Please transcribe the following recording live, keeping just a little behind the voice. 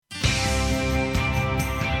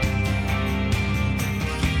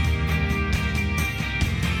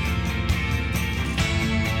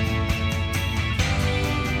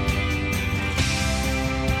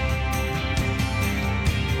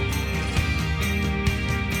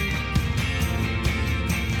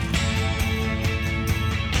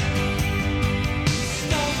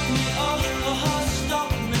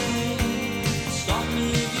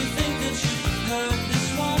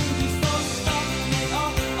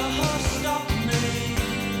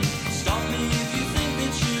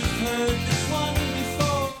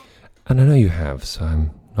And I know you have, so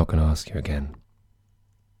I'm not going to ask you again.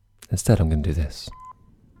 Instead, I'm going to do this.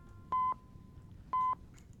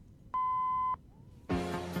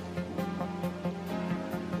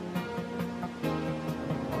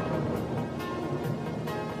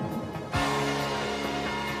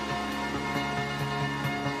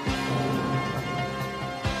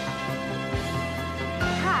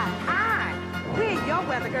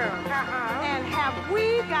 Weather girl. And have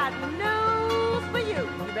we got news for you?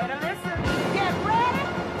 You better listen. Get ready,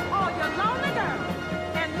 all your lonely girls,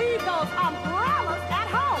 and leave those umbrellas at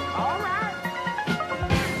home. All right.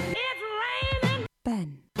 It's raining.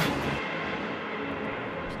 Ben.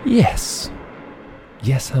 Yes.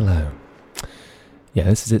 Yes, hello. Yeah,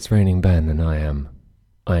 this is It's Raining Ben, and I am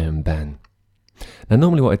Ben. Now,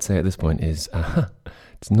 normally what I'd say at this point is,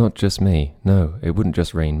 it's not just me. No, it wouldn't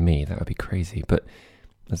just rain me. That would be crazy, but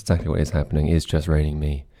that's exactly what is happening. It's just raining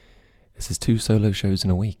me. This is 2 solo shows in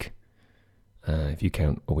a week. If you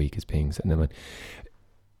count a week as being... Never mind.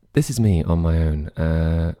 This is me on my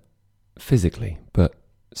own, physically, but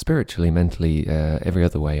spiritually, mentally, every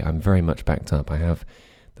other way, I'm very much backed up. I have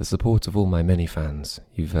the support of all my many fans.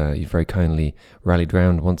 You've very kindly rallied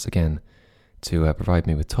round once again to provide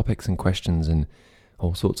me with topics and questions and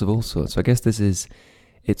all sorts. So I guess this is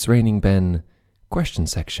It's Raining Ben question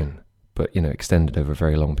section, but, extended over a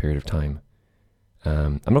very long period of time.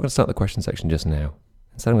 I'm not going to start the question section just now.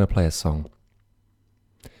 Instead, I'm going to play a song.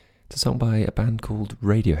 It's a song by a band called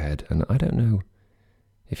Radiohead, and I don't know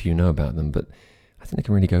if you know about them, but I think they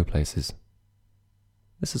can really go places.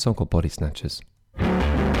 This is a song called Body Snatchers.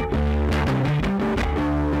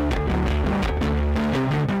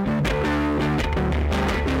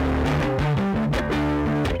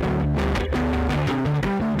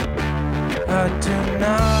 I do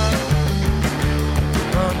not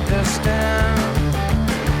understand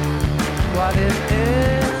what it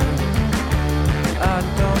is. I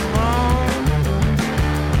don't run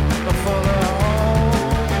for the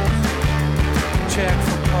holes. Check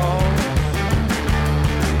for poles.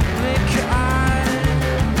 Blink your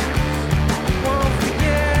eyes. Won't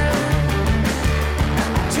forget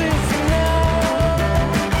to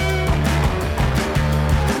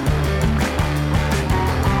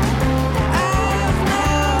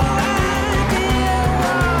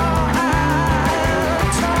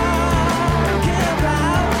about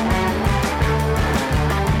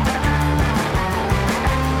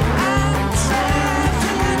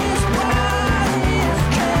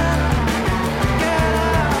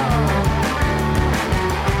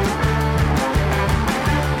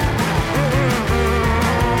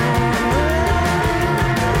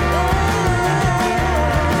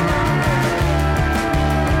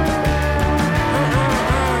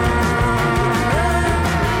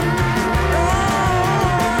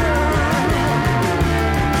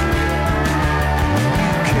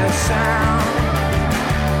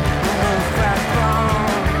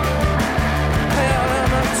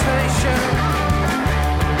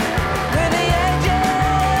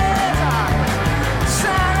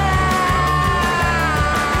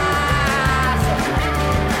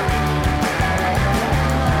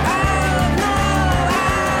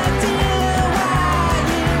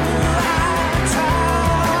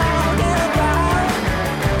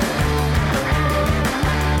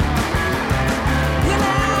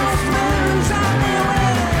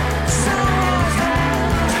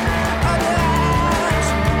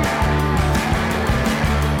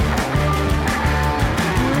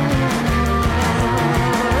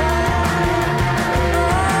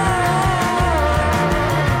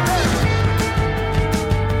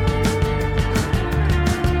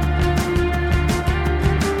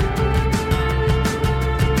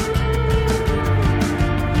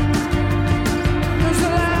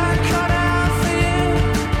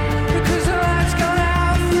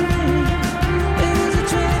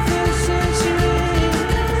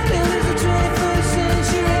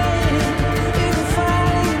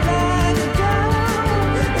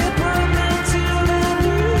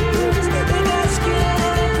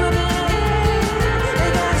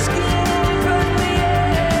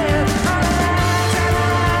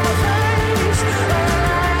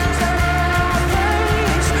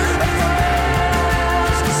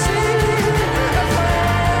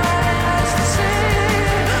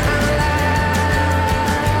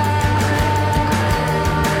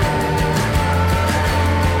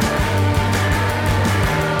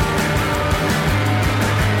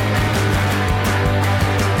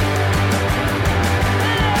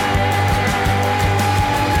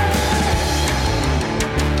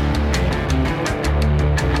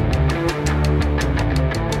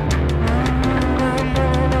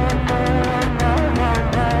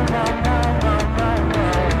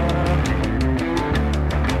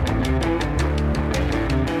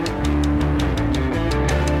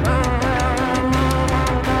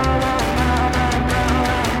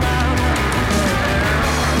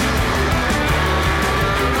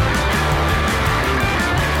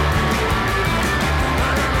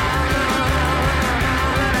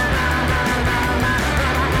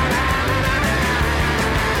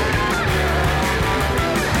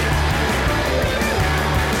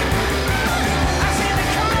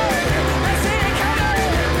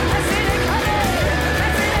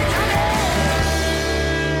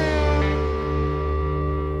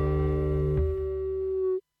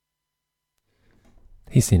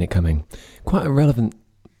He's seen it coming. Quite a relevant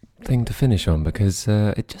thing to finish on because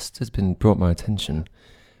it just has been brought my attention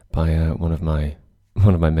by one of my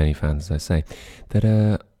many fans, as I say,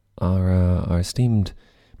 that our esteemed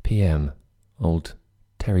PM, old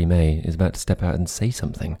Terry May, is about to step out and say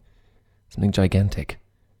something gigantic,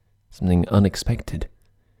 something unexpected.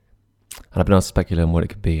 And I've been asked to speculate on what it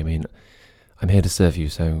could be. I mean, I'm here to serve you,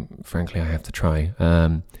 so frankly I have to try.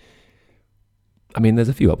 I mean, there's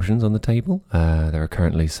a few options on the table. There are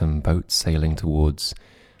currently some boats sailing towards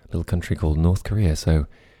a little country called North Korea, so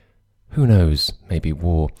who knows, maybe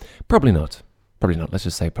war. Probably not. Let's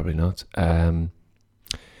just say probably not.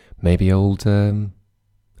 Maybe old Her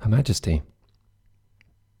Majesty.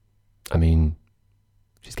 I mean,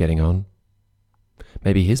 she's getting on.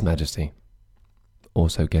 Maybe His Majesty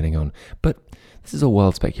also getting on. But this is all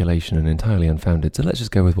wild speculation and entirely unfounded, so let's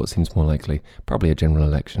just go with what seems more likely. Probably a general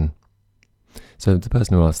election. So the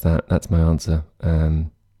person who asked that, that's my answer.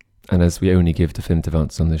 And as we only give definitive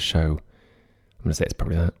answers on this show, I'm going to say it's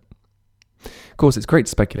probably that. Of course, it's great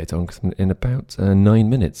to speculate on, because in about 9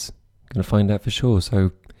 minutes, I'm going to find out for sure.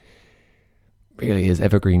 So really, as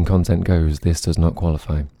evergreen content goes, this does not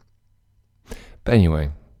qualify. But anyway,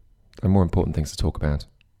 there are more important things to talk about.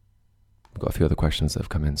 I've got a few other questions that have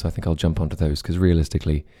come in, so I think I'll jump onto those, because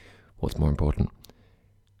realistically, what's more important?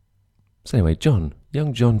 So anyway,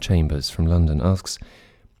 young John Chambers from London asks,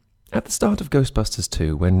 at the start of Ghostbusters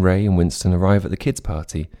 2, when Ray and Winston arrive at the kids'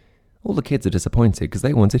 party, all the kids are disappointed because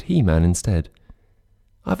they wanted He-Man instead.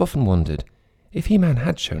 I've often wondered, if He-Man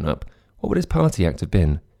had shown up, what would his party act have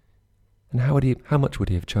been? And how much would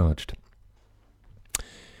he have charged?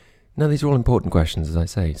 Now, these are all important questions, as I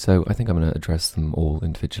say, so I think I'm going to address them all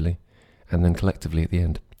individually, and then collectively at the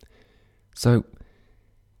end. So,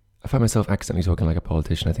 I find myself accidentally talking like a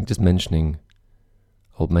politician. I think just mentioning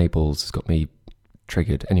old Maples has got me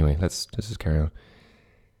triggered. Anyway, let's just carry on.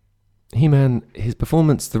 He-Man, his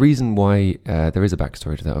performance, the reason why there is a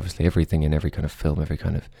backstory to that, obviously, everything in every kind of film, every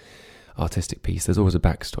kind of artistic piece, there's always a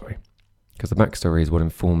backstory. Because the backstory is what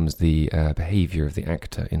informs the behaviour of the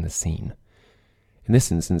actor in the scene. In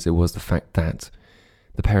this instance, it was the fact that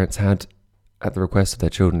the parents had, at the request of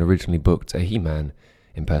their children, originally booked a He-Man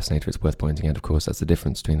impersonator. It's worth pointing out, of course, that's the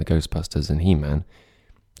difference between the Ghostbusters and He-Man.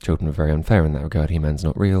 Children were very unfair in that regard. He-Man's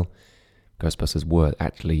not real. Ghostbusters were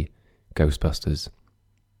actually Ghostbusters.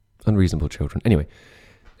 Unreasonable children. Anyway,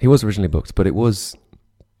 he was originally booked, but it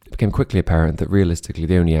became quickly apparent that realistically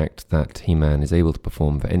the only act that He-Man is able to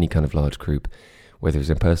perform for any kind of large group, whether it's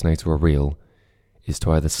impersonator or real, is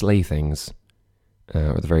to either slay things,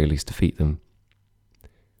 or at the very least defeat them,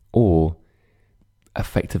 or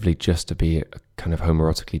effectively just to be a kind of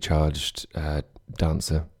homoerotically charged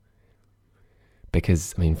dancer.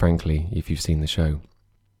 Because, I mean, frankly, if you've seen the show,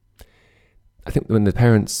 I think when the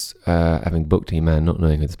parents, having booked He-Man, not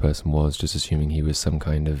knowing who this person was, just assuming he was some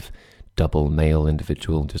kind of double male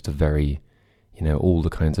individual, just a very, all the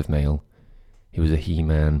kinds of male. He was a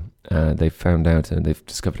He-Man. They found out and they've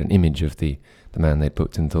discovered an image of the man they'd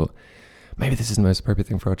booked and thought, maybe this is the most appropriate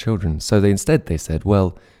thing for our children. So they said,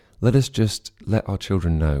 well, let us just let our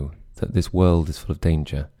children know that this world is full of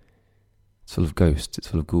danger. It's full of ghosts, it's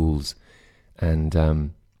full of ghouls.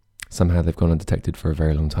 And somehow they've gone undetected for a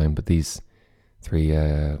very long time, but these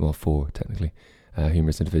four technically,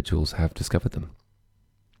 humorous individuals have discovered them.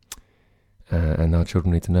 And our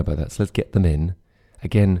children need to know about that. So let's get them in.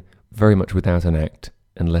 Again, very much without an act,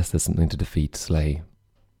 unless there's something to defeat, slay,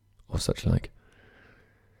 or such like.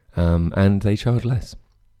 And they charge less.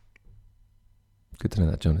 Good to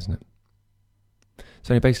know that, John, isn't it?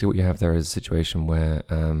 So basically what you have there is a situation where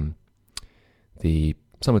some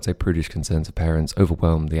would say prudish concerns of parents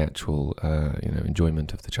overwhelm the actual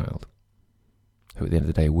enjoyment of the child, who at the end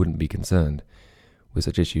of the day wouldn't be concerned with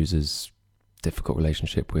such issues as difficult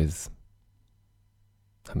relationship with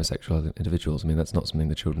homosexual individuals. I mean, that's not something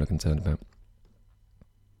the children are concerned about.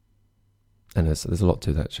 And there's a lot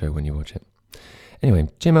to that show when you watch it. Anyway,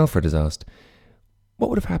 Jim Alfred has asked, what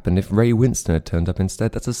would have happened if Ray Winston had turned up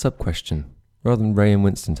instead? That's a sub-question. Rather than Ray and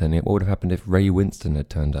Winston turning up, what would have happened if Ray Winston had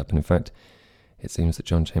turned up? And in fact, it seems that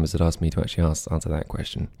John Chambers had asked me to actually answer that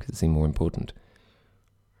question, because it seemed more important.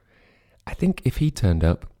 I think if he turned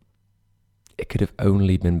up, it could have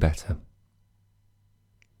only been better.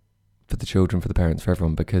 For the children, for the parents, for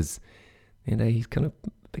everyone, because he's kind of a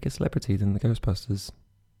bigger celebrity than the Ghostbusters.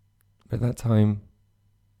 But at that time,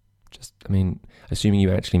 assuming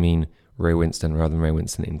you actually mean Ray Winston rather than Ray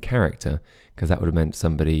Winston in character, because that would have meant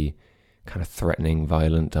somebody kind of threatening,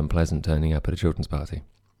 violent, unpleasant turning up at a children's party.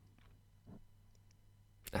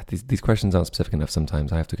 These questions aren't specific enough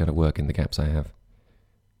sometimes. I have to kind of work in the gaps I have.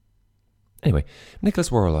 Anyway,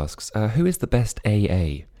 Nicholas Worrell asks, who is the best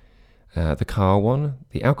AA? The car one,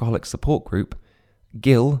 the alcoholic support group,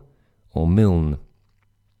 Gill, or Milne?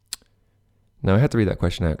 Now, I had to read that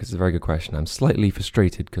question out because it's a very good question. I'm slightly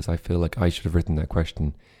frustrated because I feel like I should have written that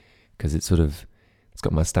question because it's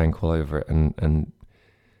got my stank all over it. And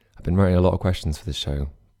I've been writing a lot of questions for this show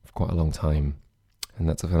for quite a long time. And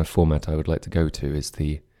that's the kind of format I would like to go to, is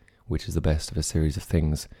which is the best of a series of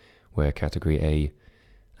things where category A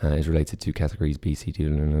is related to categories B, C, D,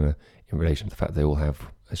 in relation to the fact they all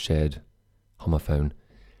have a shared homophone.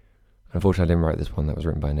 Unfortunately, I didn't write this one. That was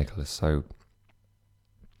written by Nicholas. So,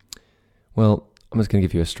 well, I'm just going to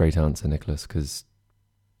give you a straight answer, Nicholas, because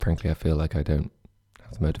frankly, I feel like I don't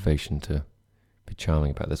have the motivation to be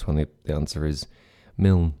charming about this one. The answer is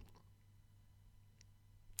Milne.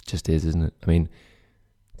 Just is, isn't it? I mean,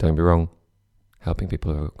 don't be wrong. Helping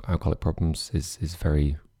people with alcoholic problems is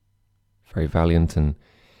very, very valiant, and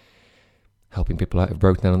helping people out who've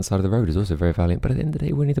broken down on the side of the road is also very valiant. But at the end of the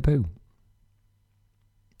day, Winnie the Pooh.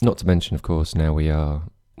 Not to mention, of course, now we are,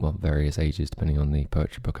 well, various ages, depending on the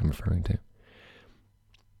poetry book I'm referring to.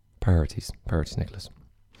 Priorities, Nicholas.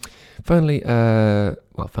 Finally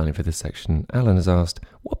for this section, Alan has asked,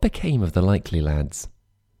 what became of the Likely Lads?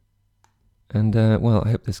 And, I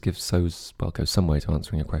hope this goes some way to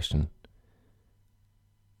answering your question.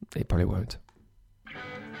 It probably won't.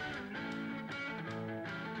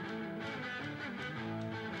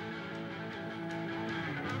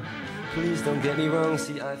 Please don't get me wrong,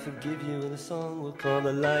 see I forgive you in a song we'll call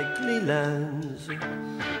The Likely Lads.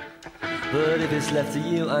 But if it's left to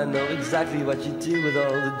you, I know exactly what you do with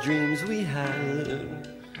all the dreams we had.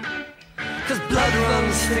 Cause blood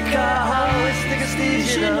runs thicker, how it's thicker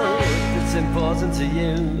Steve, you know. It's important to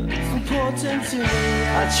you, it's important to me.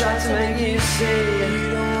 I try to make you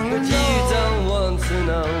see, but you don't want to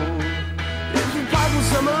know. If you pipe will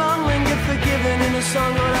come along and get forgiven in a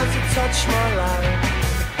song, I'll have to touch my life.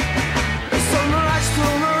 It's on the rights to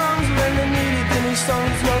all my wrongs when they needed, then these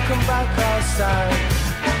songs will come back outside.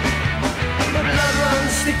 But blood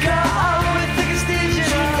runs thicker, oh, it's thicker Steve, you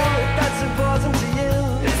know. That's important to you,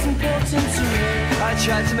 it's important to me. I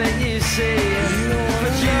tried to make you see,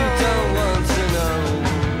 but you don't want to know.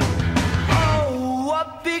 Oh, what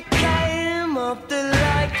became of the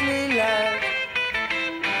Likely Lads?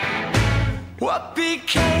 What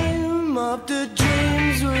became of the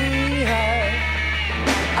dreams we had?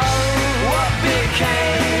 Oh, what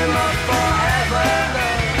became of forever?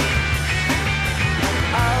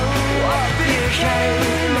 Oh, what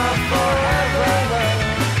became of forever?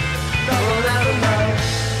 We'll never know.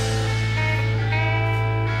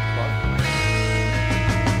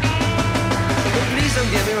 But please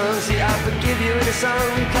don't get me wrong, see I forgive you in a song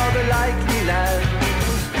we call The Likely Lads.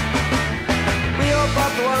 We all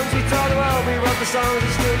bought the ones we taught the world, we wrote the songs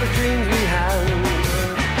and still the dreams we had.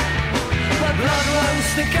 But blood runs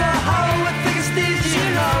thicker, oh, with thicker Steve, you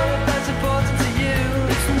know that's important to you,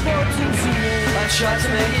 it's important to me. I try to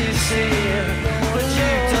make you see, but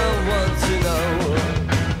you don't want to know.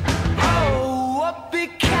 Oh, what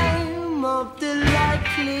became of the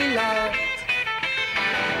Likely Lads?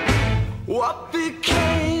 What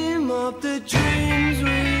became of the dreams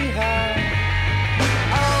we had?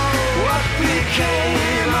 Oh, what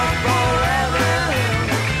became of forever?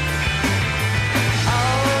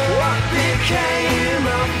 Oh, what became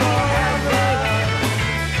of forever?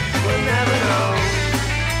 We'll never know.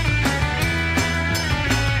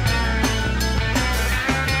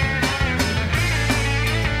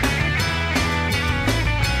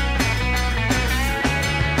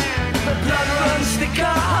 The blood runs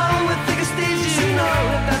thicker, oh, with thicker Steve, you know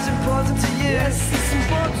that that's important to you. Yes, it's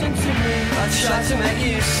important to me. I try to make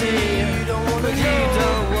you see, but you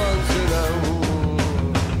don't want to know.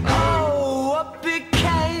 Oh, what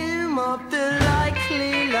became of the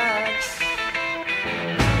Likely Lads?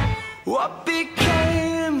 What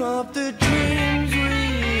became of the dreams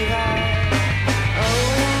we had? Oh,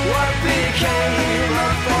 what became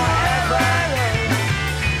of forever?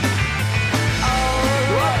 Oh,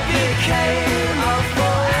 what became of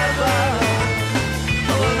forever?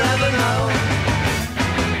 We'll never know.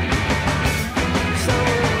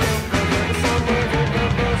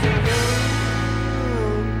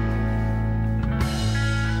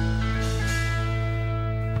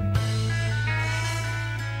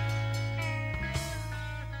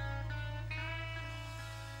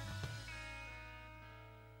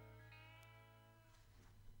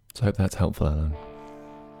 So I hope that's helpful, Alan.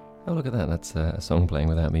 Oh, look at that. That's a song playing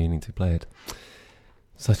without me needing to play it.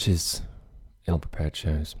 Such is ill-prepared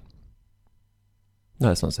shows. No,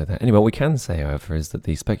 let's not say that. Anyway, what we can say, however, is that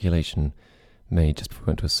the speculation made just before we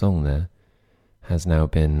went to a song there has now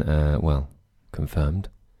been, confirmed.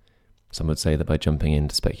 Some would say that by jumping in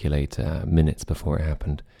to speculate minutes before it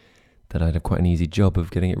happened, that I'd have quite an easy job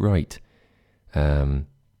of getting it right.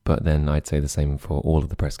 But then I'd say the same for all of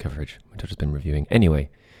the press coverage, which I've just been reviewing. Anyway,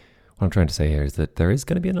 what I'm trying to say here is that there is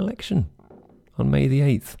going to be an election on May the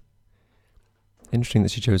 8th. Interesting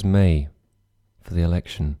that she chose May for the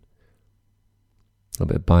election. A little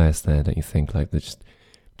bit of bias there, don't you think? Like, there's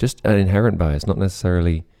just an inherent bias, not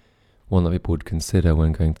necessarily one that people would consider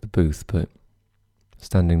when going to the booth, but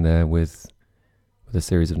standing there with a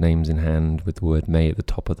series of names in hand, with the word May at the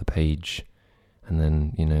top of the page, and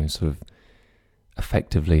then, sort of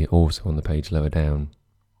effectively also on the page lower down.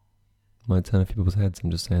 Might turn a few people's heads,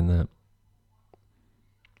 I'm just saying that.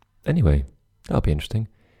 Anyway, that'll be interesting.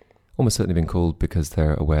 Almost certainly been called because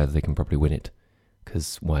they're aware that they can probably win it,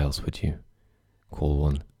 because why else would you call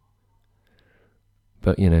one?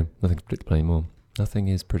 But, nothing's predictable anymore. Nothing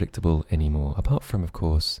is predictable anymore, apart from, of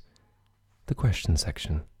course, the question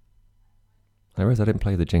section. I realize I didn't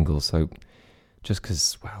play the jingle, so just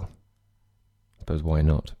because, I suppose why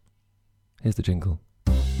not? Here's the jingle.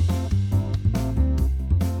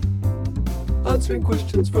 Answering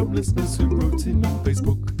questions from listeners who wrote in on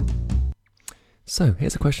Facebook. So,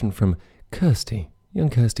 here's a question from Kirsty, young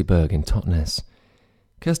Kirsty Berg in Totnes.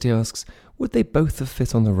 Kirsty asks, would they both have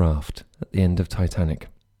fit on the raft at the end of Titanic?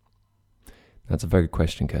 That's a very good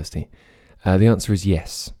question, Kirsty. The answer is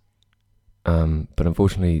yes. But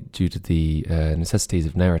unfortunately, due to the necessities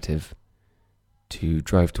of narrative, to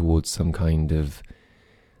drive towards some kind of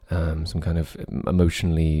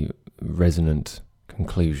emotionally resonant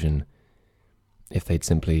conclusion, if they'd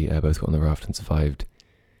simply both got on the raft and survived,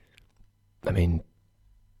 I don't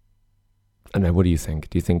know, what do you think?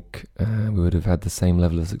 Do you think we would have had the same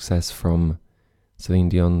level of success from Celine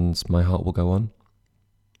Dion's My Heart Will Go On?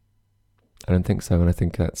 I don't think so, and I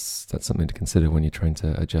think that's something to consider when you're trying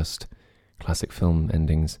to adjust classic film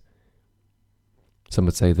endings. Some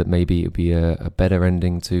would say that maybe it would be a better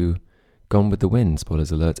ending to Gone with the Wind,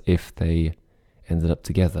 spoilers alert, if they ended up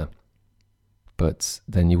together. But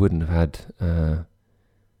then you wouldn't have had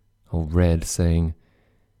old Red saying,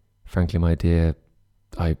 frankly, my dear,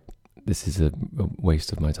 this is a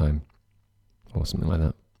waste of my time, or something like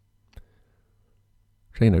that.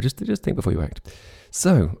 So, just think before you act.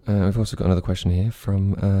 So, we've also got another question here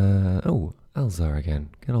from, Alzar again.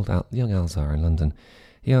 Good old young Alzar in London.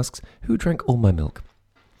 He asks, who drank all my milk?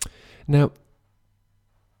 Now,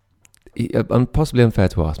 possibly unfair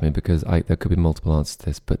to ask me because there could be multiple answers to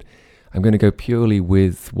this, but I'm going to go purely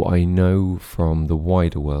with what I know from the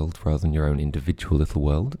wider world rather than your own individual little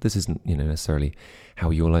world. This isn't, necessarily how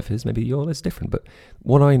your life is. Maybe your life is different, but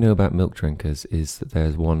what I know about milk drinkers is that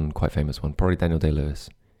there's one quite famous one, probably Daniel Day-Lewis.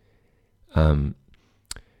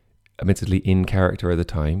 Admittedly in character at the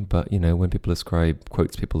time, but, when people ascribe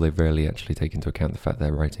quotes to people, they rarely actually take into account the fact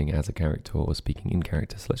they're writing as a character or speaking in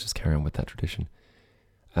character, so let's just carry on with that tradition.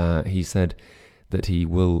 He said that he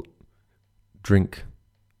will drink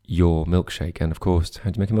your milkshake, and of course, how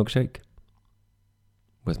do you make a milkshake?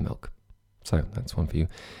 With milk. So that's one for you.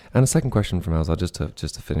 And a second question from Alzar, just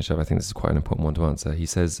to finish up. I think this is quite an important one to answer. He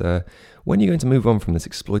says, when are you going to move on from this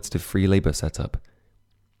exploitative free labour setup?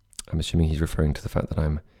 I'm assuming he's referring to the fact that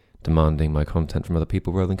I'm demanding my content from other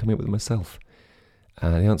people rather than coming up with it myself. The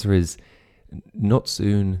answer is not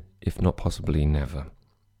soon, if not possibly never.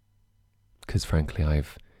 Because frankly,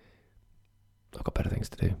 I've got better things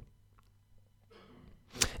to do.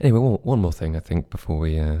 Anyway, one more thing I think before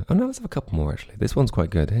we... let's have a couple more actually. This one's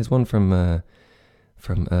quite good. Here's one from I'll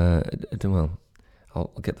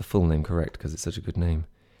get the full name correct because it's such a good name.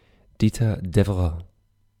 Dieter Devereux.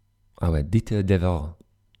 Dieter Devereux.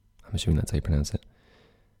 I'm assuming that's how you pronounce it.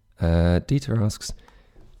 Dieter asks,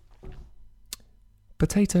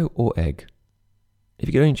 potato or egg? If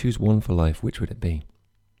you could only choose one for life, which would it be?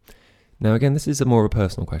 Now again, this is a more of a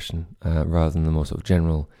personal question rather than the more sort of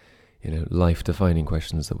general, life-defining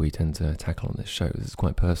questions that we tend to tackle on this show. This is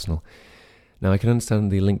quite personal. Now I can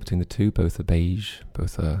understand the link between the two. Both are beige,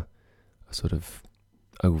 both are sort of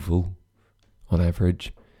oval on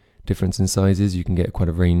average. Difference in sizes, you can get quite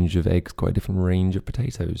a range of eggs, quite a different range of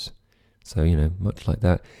potatoes. So, much like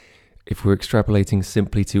that. If we're extrapolating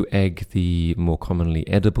simply to egg, the more commonly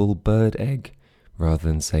edible bird egg, rather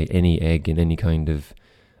than say any egg in any kind of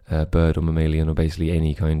bird or mammalian, or basically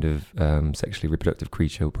any kind of sexually reproductive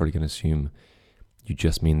creature, we're probably going to assume you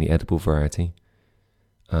just mean the edible variety.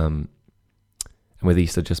 And with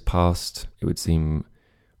Easter just passed, it would seem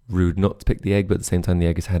rude not to pick the egg, but at the same time the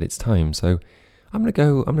egg has had its time. So I'm going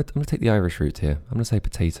to take the Irish route here. I'm going to say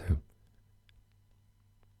potato.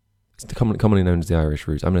 It's commonly known as the Irish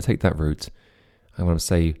route. I'm going to take that route. I want to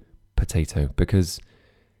say potato, because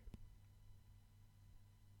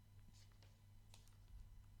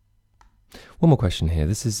one more question here.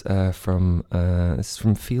 This is from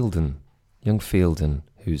Fielden, young Fielden,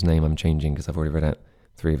 whose name I'm changing because I've already read out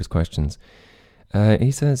 3 of his questions.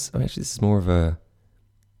 He says, actually, this is more of a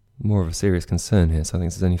serious concern here, so I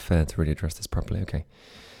think it's only fair to really address this properly. Okay.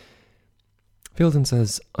 Fielden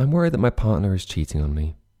says, I'm worried that my partner is cheating on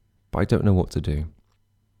me, but I don't know what to do.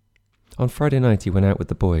 On Friday night, he went out with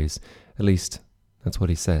the boys. At least, that's what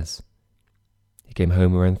he says. He came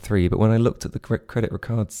home around 3, but when I looked at the credit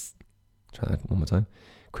cards, try that one more time,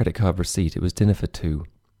 credit card receipt, it was dinner for 2.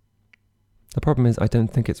 The problem is, I don't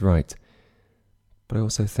think it's right, but I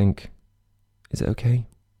also think, is it okay?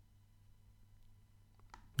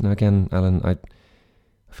 Now again, Alan, I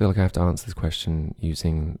feel like I have to answer this question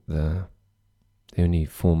using the only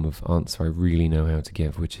form of answer I really know how to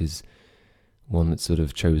give, which is one that's sort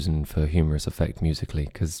of chosen for humorous effect musically,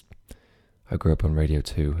 because I grew up on Radio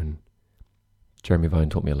 2 and Jeremy Vine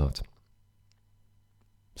taught me a lot.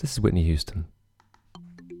 So this is Whitney Houston.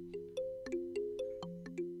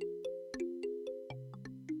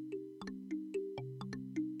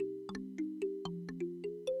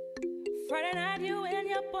 Friday night, you and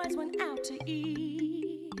your boys went out to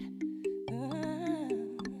eat.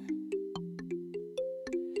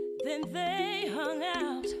 Then they hung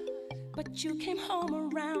out, but you came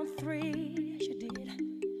home around 3. Yes, you did.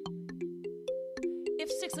 If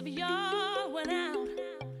 6 of y'all went out,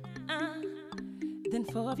 then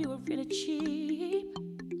 4 of you were really cheap.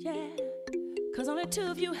 Yeah, 'cause only 2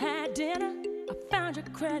 of you had dinner. I found your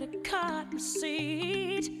credit card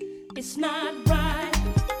receipt. It's not right,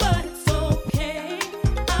 but it's okay.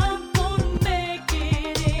 I'm gonna make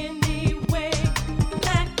it anyway.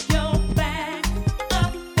 Pack your bag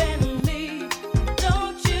up and leave.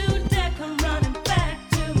 Don't you dare come running back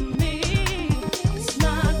to me. It's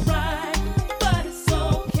not right, but it's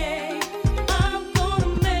okay. I'm gonna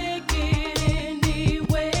make it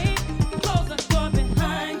anyway. Close the door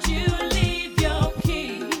behind you, leave your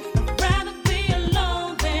key. I'd rather be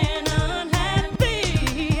alone than unhappy.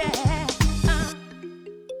 Yeah.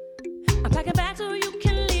 I'm packing back so you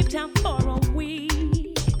can leave town for a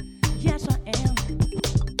week. Yes, I am.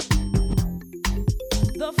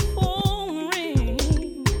 The phone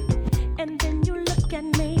rings, and then you look at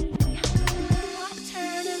me. I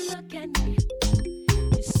turn and look at me.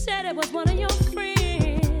 You said it was one of your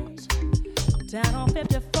friends down on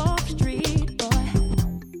 54th Street, boy.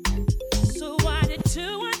 So why did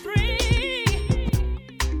 2 and 3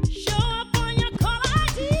 show up on your call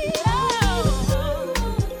ID? Oh,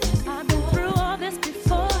 I've been through all this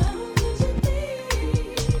before.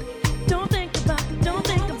 Don't think about it, don't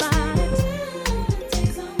think about it.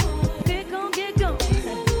 Get gone, get gone.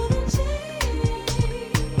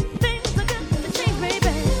 Things are good to change,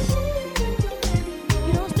 baby.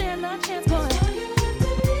 You don't stand no chance, boy.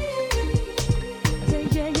 I say,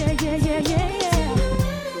 yeah, yeah, yeah, yeah, yeah.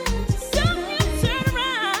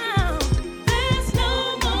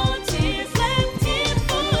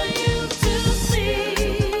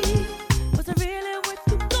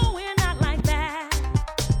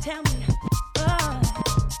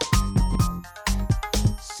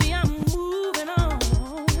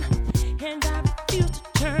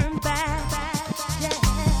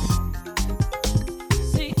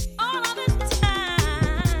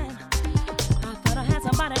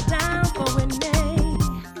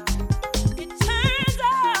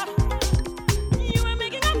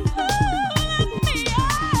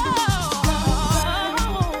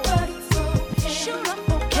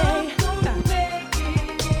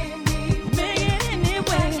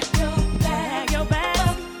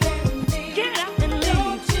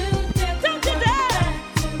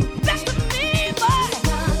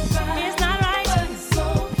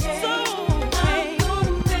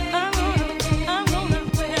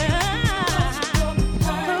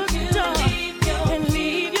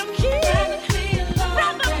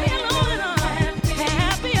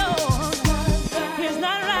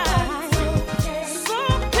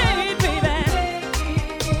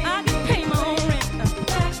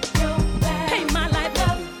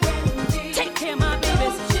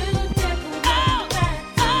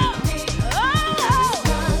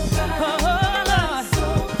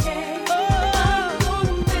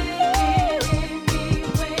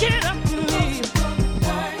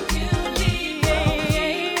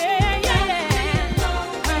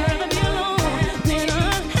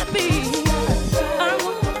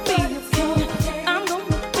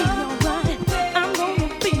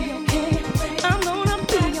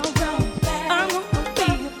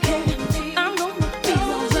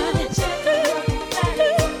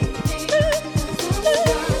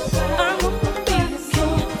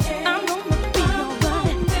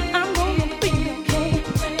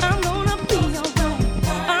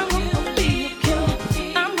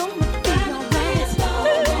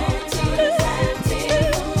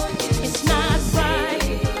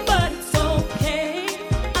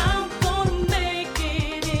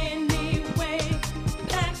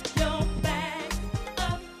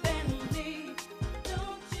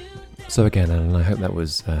 So again, Alan, I hope that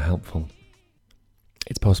was helpful.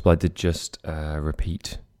 It's possible I did just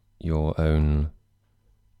repeat your own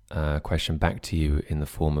question back to you in the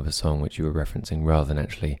form of a song which you were referencing rather than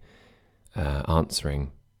actually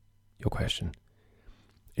answering your question.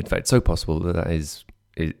 In fact, it's so possible that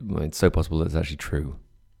it's so possible that it's actually true.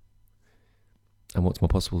 And what's more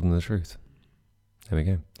possible than the truth? There we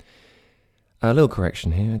go. A little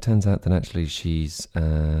correction here. It turns out that actually she's,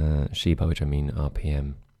 she, by which I mean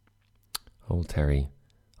RPM, old Terry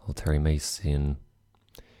Mason.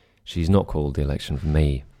 She's not called the election for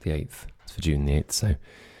May the 8th. It's for June the 8th. So,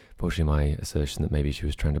 unfortunately, my assertion that maybe she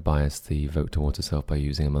was trying to bias the vote towards herself by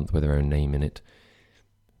using a month with her own name in it,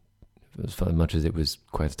 as much as it was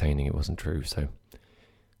quite entertaining, it wasn't true. So,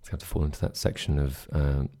 it's going to fall into that section of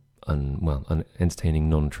entertaining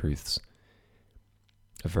non-truths.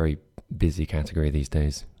 A very busy category these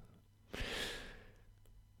days.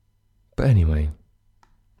 But anyway,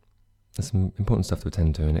 there's some important stuff to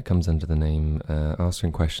attend to, and it comes under the name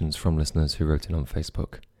Answering Questions from Listeners Who Wrote In on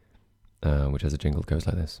Facebook, which has a jingle that goes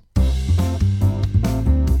like this.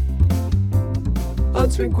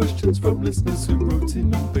 Answering questions from listeners who wrote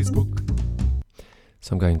in on Facebook.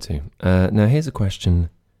 So I'm going to. Now here's a question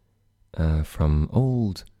from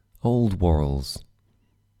Old Worrells.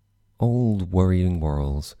 Old Worrying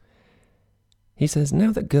Worrells. He says,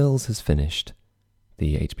 now that Girls has finished,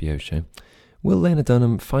 the HBO show, will Lena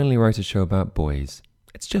Dunham finally write a show about boys?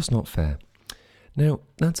 It's just not fair. Now,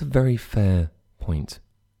 that's a very fair point.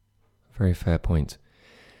 Very fair point.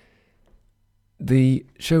 The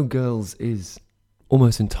show Girls is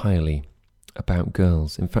almost entirely about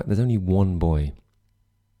girls. In fact, there's only one boy,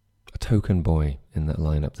 a token boy in that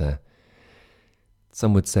lineup there.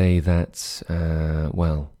 Some would say that,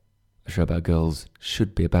 a show about girls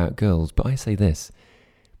should be about girls, but I say this.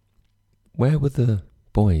 Where were the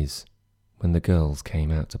boys when the girls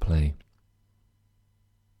came out to play?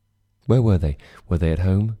 Where were they? Were they at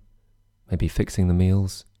home? Maybe fixing the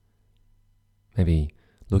meals? Maybe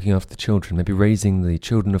looking after the children? Maybe raising the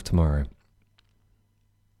children of tomorrow?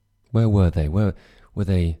 Where were they? Were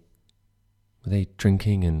they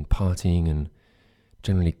drinking and partying and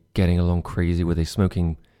generally getting along crazy? Were they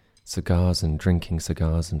smoking cigars and drinking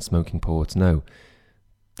cigars and smoking ports? No,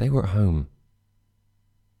 they were at home,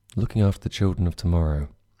 looking after the children of tomorrow.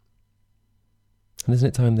 And isn't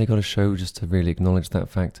it time they got a show just to really acknowledge that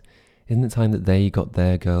fact? Isn't it time that they got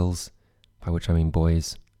their girls, by which I mean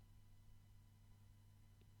boys?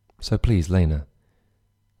 So please, Lena,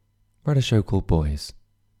 write a show called Boys,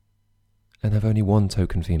 and have only one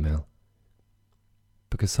token female.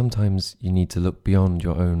 Because sometimes you need to look beyond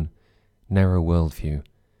your own narrow worldview.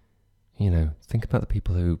 You know, think about the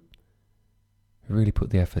people who really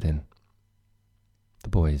put the effort in. The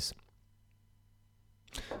boys.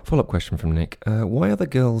 Follow-up question from Nick. Why are the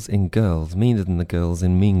girls in Girls meaner than the girls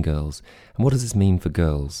in Mean Girls? And what does this mean for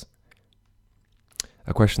girls?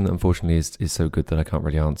 A question that unfortunately is so good that I can't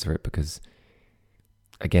really answer it because,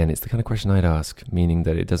 again, it's the kind of question I'd ask, meaning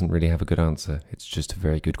that it doesn't really have a good answer. It's just a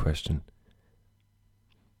very good question.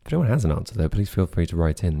 If anyone has an answer, though, please feel free to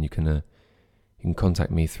write in. You can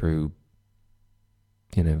contact me through,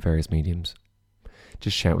 various mediums.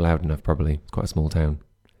 Just shout loud enough, probably. It's quite a small town.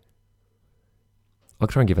 I'll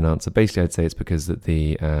try and give an answer. Basically, I'd say it's because that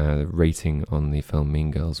the rating on the film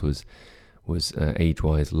Mean Girls was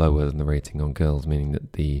age-wise lower than the rating on Girls, meaning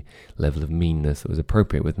that the level of meanness that was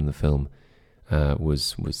appropriate within the film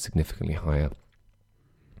was significantly higher.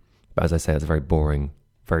 But as I say, it's a very boring,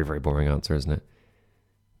 very, very boring answer, isn't it?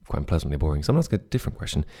 Quite unpleasantly boring. So I'm going to ask a different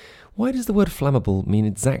question. Why does the word flammable mean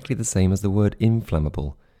exactly the same as the word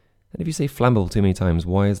inflammable? And if you say flammable too many times,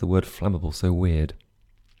 why is the word flammable so weird?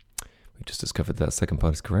 We just discovered that second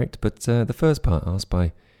part is correct, but the first part, asked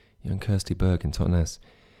by young Kirsty Berg in Totnes,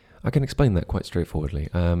 I can explain that quite straightforwardly.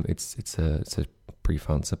 It's a brief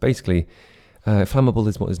answer. Basically, flammable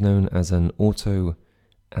is what is known as an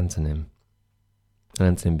auto-antonym.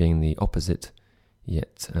 An antonym being the opposite,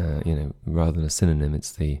 yet, rather than a synonym,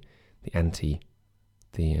 it's the anti,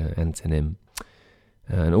 the antonym.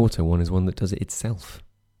 An auto one is one that does it itself.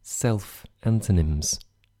 Self-antonyms.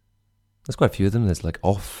 There's quite a few of them. There's like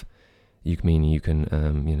off. You can,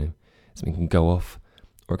 something can go off,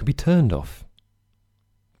 or it can be turned off.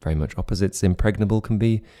 Very much opposites. Impregnable can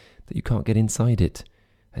be that you can't get inside it,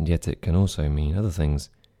 and yet it can also mean other things.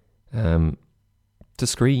 To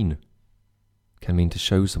screen can mean to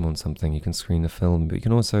show someone something. You can screen a film, but you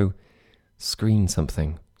can also screen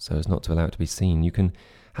something so as not to allow it to be seen. You can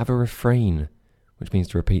have a refrain, which means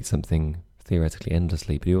to repeat something theoretically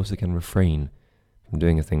endlessly, but you also can refrain from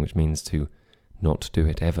doing a thing, which means to not do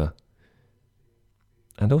it ever.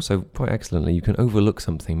 And also, quite excellently, you can overlook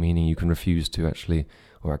something, meaning you can refuse to actually,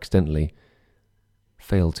 or accidentally,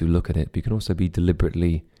 fail to look at it, but you can also be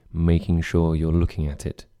deliberately making sure you're looking at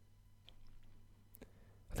it.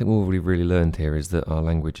 I think what we've really learned here is that our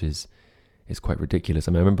language is quite ridiculous.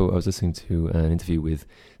 I mean, I remember I was listening to an interview with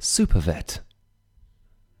Supervet,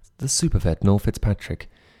 the Supervet, Noel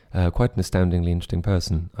Fitzpatrick, quite an astoundingly interesting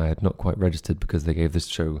person. I had not quite registered because they gave this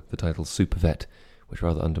show the title Supervet, which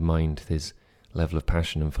rather undermined his level of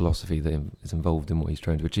passion and philosophy that is involved in what he's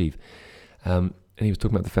trying to achieve. And he was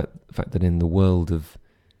talking about the fact that in the world of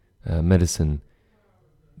medicine,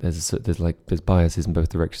 there's biases in both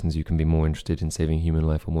directions. You can be more interested in saving human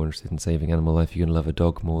life or more interested in saving animal life. You can love a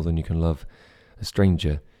dog more than you can love a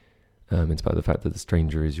stranger. It's about the fact that the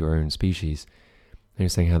stranger is your own species. And he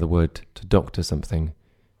was saying how the word to doctor something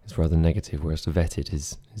is rather negative, whereas to vet it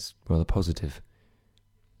is rather positive.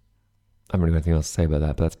 I haven't really got anything else to say about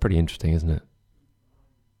that, but that's pretty interesting, isn't it?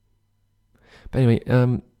 But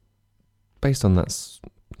anyway, based on that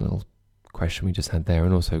little question we just had there,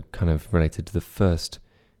 and also kind of related to the first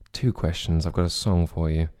two questions, I've got a song for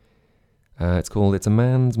you. It's called It's a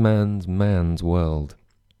Man's World.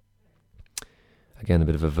 Again, a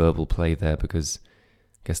bit of a verbal play there, because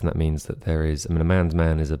I'm guessing that means that there is, a man's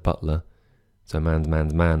man is a butler, so a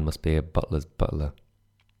man's man must be a butler's butler.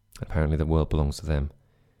 Apparently the world belongs to them.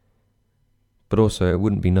 But also, it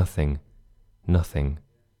wouldn't be nothing,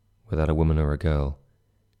 without a woman or a girl.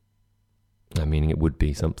 Meaning it would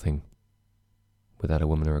be something without a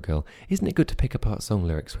woman or a girl. Isn't it good to pick apart song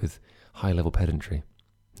lyrics with high-level pedantry?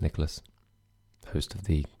 Nicholas, host of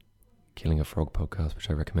the Killing a Frog podcast, which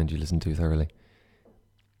I recommend you listen to thoroughly.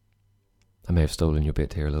 I may have stolen your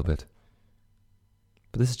bit here a little bit.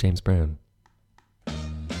 But this is James Brown.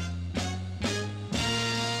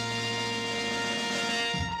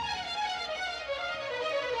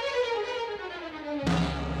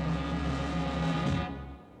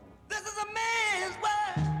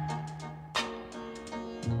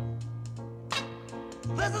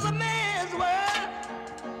 This is a man's world,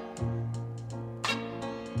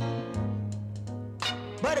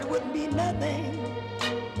 but it wouldn't be nothing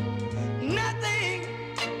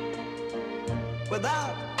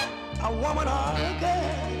without a woman or a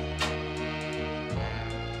girl.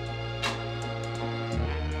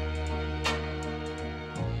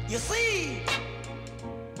 You see,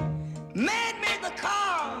 man made the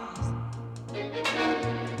cars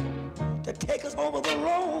to take us over the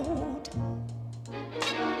road.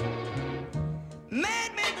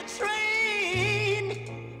 Man made the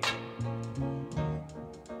train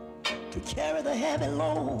to carry the heavy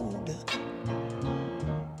load.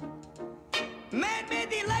 Man made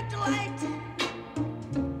the electric light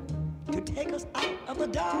to take us out of the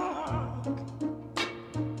dark.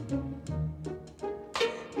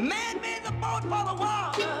 Man made the boat for the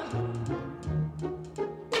water,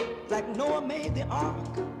 like Noah made the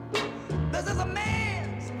ark. This is a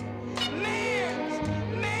man's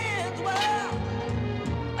world,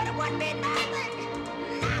 but it wouldn't be nothing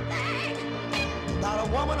without a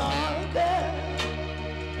woman or a girl.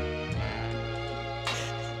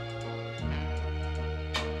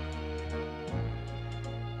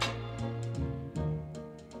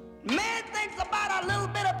 Man thinks about a little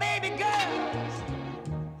bit of baby girls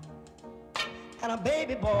and a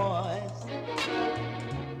baby boys.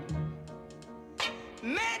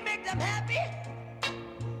 Man make them happy,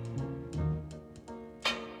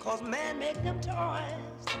 'cause man make them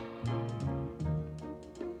toys.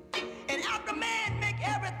 And after man make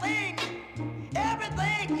everything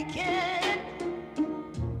he can,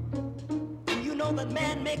 you know that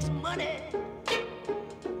man makes money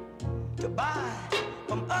to buy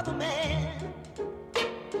from other men.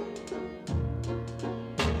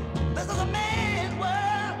 This is a man's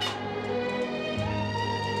world,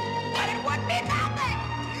 but it would be nothing,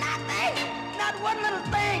 not one little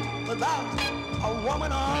thing without a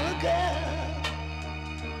woman or a girl.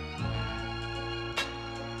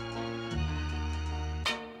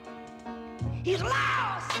 He's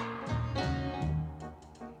lost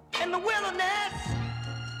in the wilderness.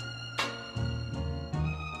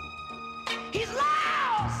 He's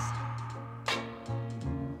lost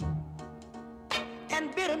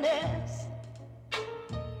in bitterness.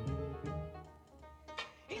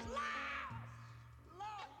 He's lost.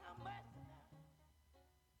 Lord have mercy.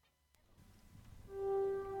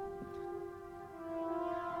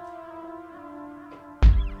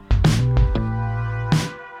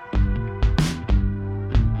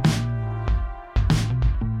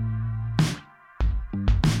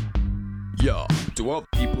 Yeah, to all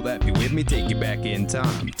the people that be with me, take you back in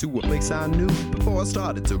time to a place I knew before I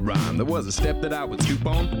started to rhyme. There was a step that I would stoop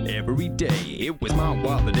on every day. It was mine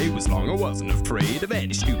while the day was long. I wasn't afraid of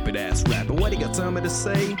any stupid ass rapper. What he got something to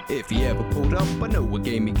say? If he ever pulled up, I know what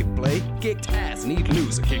game he could play. Kicked ass and he'd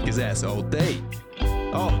lose or kick his ass all day.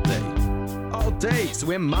 All day. All day,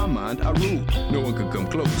 so in my mind I rule. No one can come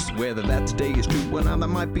close. Whether that today is true, well now that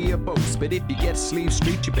might be a boast. But if you get Sleeve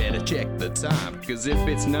Street, you better check the time, cause if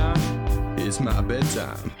it's not, it's my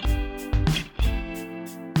bedtime.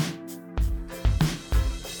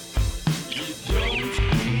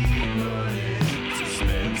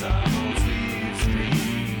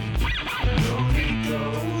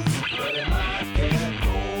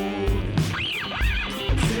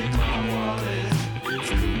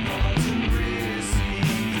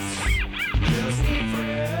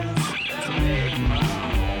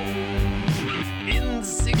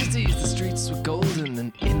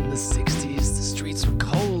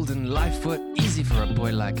 For a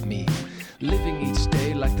boy like me, living each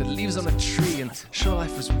day like the leaves on a tree, and sure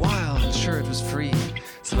life was wild and sure it was free,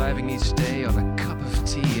 surviving each day on a cup of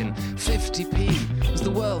tea, and 50p was the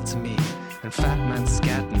world to me, and Fat Man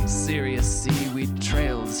Scat and Serious C, we'd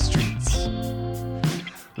trail the streets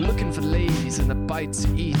looking for ladies and a bite to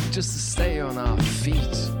eat, just to stay on our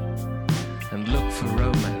feet and look for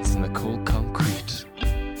romance in the cold concrete.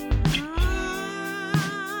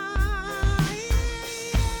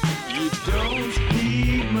 Don't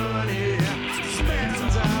need money to spend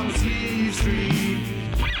time on Sleeve Street.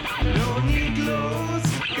 Don't need clothes,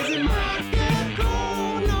 cause it might get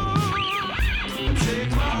cold, no.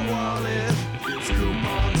 Take my wallet, it's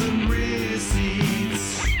coupons and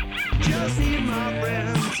receipts. Just need my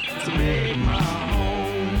friends to make my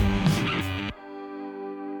home.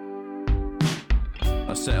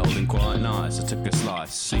 I settled in quite nice, I took a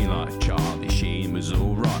slice, seemed like Charlie Sheen was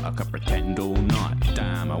alright. I could pretend all night,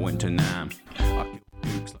 damn I went to Nam. I killed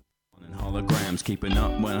gooks like and holograms, keeping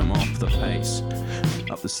up when I'm off the pace.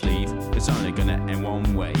 Up the sleeve, it's only gonna end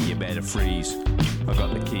one way, you better freeze. I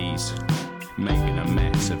got the keys, making a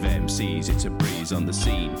mess of MCs, it's a breeze on the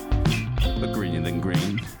scene. But greener than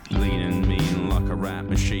green, lean and mean like a rap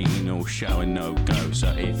machine, all show and no go. So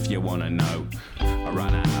if you wanna know, I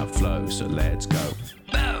ran out of flow, so let's go.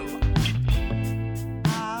 Boom!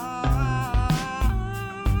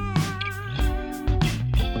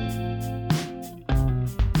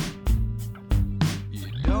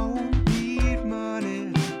 Don't need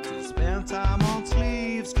money to spend time on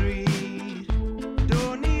Sleeve Street.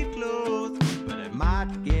 Don't need clothes, but it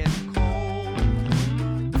might get cold.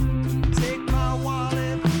 Take my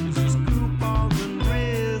wallet, it's just coupons and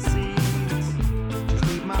receipts. Just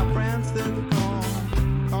need my friends to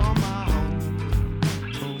call my home.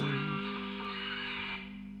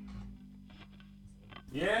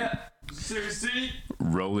 Yeah, seriously?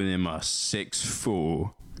 Rolling in my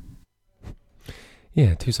 6'4".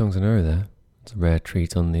 Yeah, 2 songs in a row there. It's a rare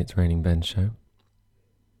treat on the It's Raining Ben show.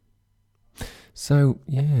 So,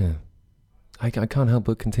 yeah, I can't help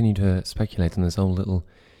but continue to speculate on this whole little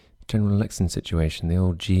general election situation, the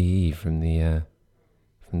old GE from the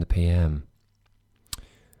PM.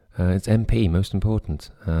 It's MP, most important.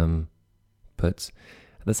 But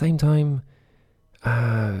at the same time,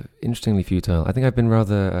 interestingly futile. I think I've been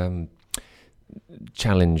rather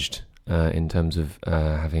challenged in terms of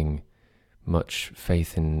having much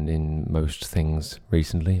faith in most things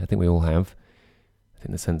recently. I think we all have. I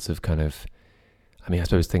think the sense of kind of, I mean, I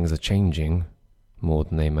suppose things are changing more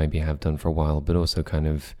than they maybe have done for a while, but also kind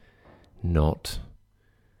of not.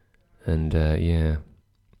 And yeah,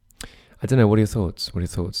 I don't know. What are your thoughts? Do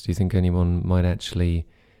you think anyone might actually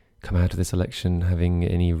come out of this election having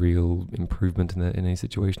any real improvement in any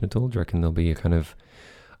situation at all? Do you reckon there'll be a kind of,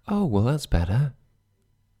 oh, well, that's better?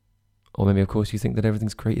 Or maybe, of course, you think that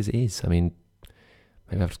everything's great as it is. I mean,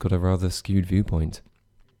 maybe I've just got a rather skewed viewpoint.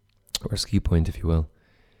 Or a skew point, if you will.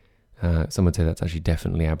 Some would say that's actually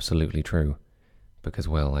definitely absolutely true. Because,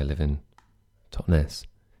 well, I live in Totnes.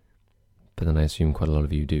 But then I assume quite a lot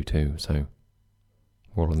of you do too. So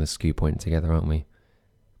we're all on this skew point together, aren't we?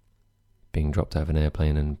 Being dropped out of an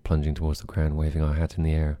airplane and plunging towards the ground, waving our hat in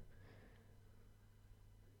the air.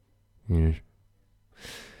 Yes.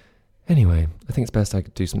 Anyway, I think it's best I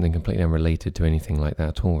could do something completely unrelated to anything like that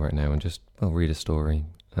at all right now and just, well, read a story.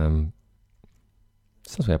 It's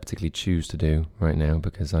something I particularly choose to do right now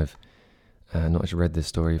because I've not actually read this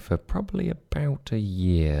story for probably about a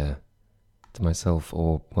year to myself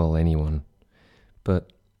or, well, anyone.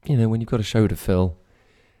 But, you know, when you've got a show to fill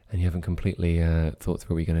and you haven't completely thought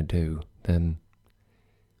through what you're going to do, then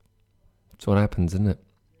it's what happens, isn't it?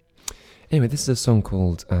 Anyway, this is a song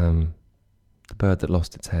called The Bird That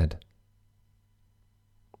Lost Its Head.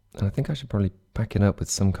 And I think I should probably back it up with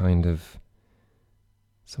some kind of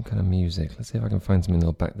music. Let's see if I can find something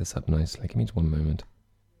that'll back this up nicely. Give me just one moment.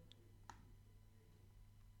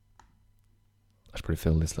 I should probably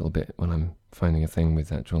fill this little bit when I'm finding a thing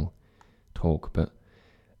with actual talk, but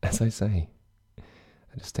as I say,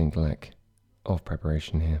 a distinct lack of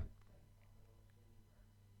preparation here.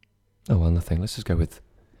 Oh well, nothing. Let's go with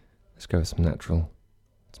some natural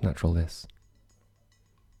this.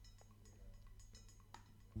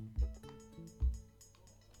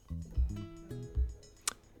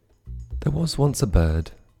 There was once a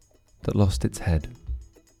bird that lost its head.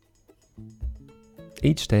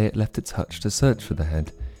 Each day it left its hutch to search for the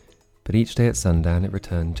head, but each day at sundown it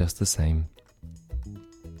returned just the same.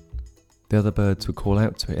 The other birds would call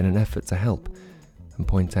out to it in an effort to help and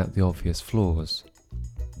point out the obvious flaws.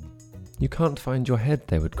 "You can't find your head,"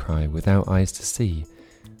 they would cry, "without eyes to see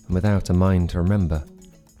and without a mind to remember."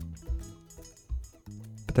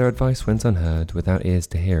 But their advice went unheard, without ears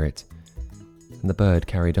to hear it, and the bird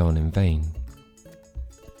carried on in vain.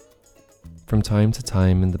 From time to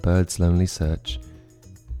time in the bird's lonely search,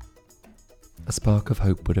 a spark of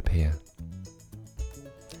hope would appear.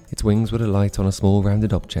 Its wings would alight on a small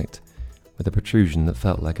rounded object with a protrusion that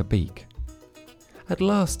felt like a beak. "At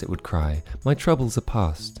last," it would cry, "my troubles are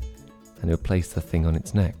past," and it would place the thing on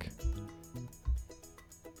its neck.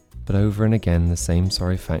 But over and again the same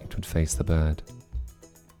sorry fact would face the bird.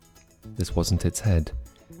 This wasn't its head.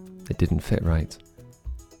 It didn't fit right,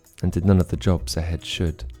 and did none of the jobs a head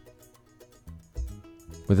should.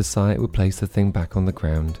 With a sigh it would place the thing back on the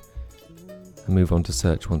ground and move on to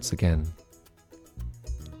search once again.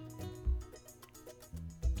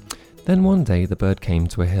 Then one day the bird came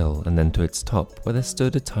to a hill, and then to its top, where there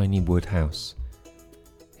stood a tiny wood house.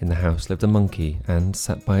 In the house lived a monkey, and,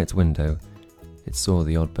 sat by its window, it saw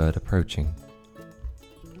the odd bird approaching.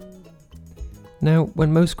 Now,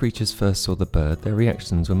 when most creatures first saw the bird, their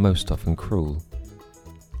reactions were most often cruel.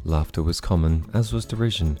 Laughter was common, as was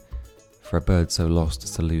derision, for a bird so lost as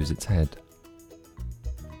to lose its head.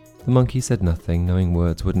 The monkey said nothing, knowing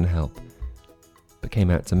words wouldn't help, but came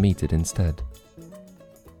out to meet it instead.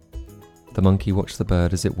 The monkey watched the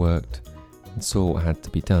bird as it worked, and saw what had to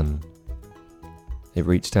be done. It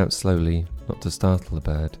reached out slowly, not to startle the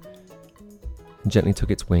bird, and gently took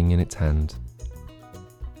its wing in its hand.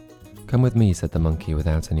 "Come with me," said the monkey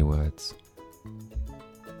without any words.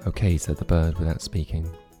 "Okay," said the bird without speaking.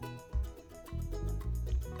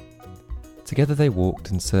 Together they walked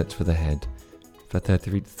and searched for the head for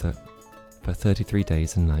 33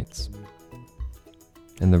 days and nights.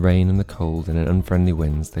 In the rain and the cold and in unfriendly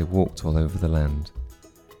winds they walked all over the land.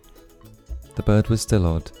 The bird was still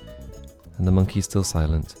odd, and the monkey still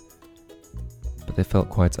silent, but they felt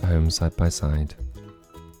quite at home side by side.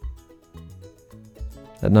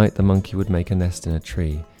 At night the monkey would make a nest in a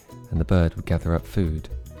tree, and the bird would gather up food.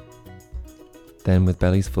 Then with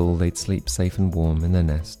bellies full they'd sleep safe and warm in their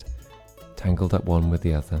nest, tangled up one with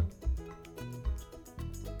the other.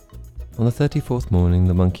 On the 34th morning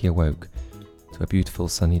the monkey awoke to a beautiful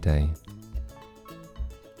sunny day.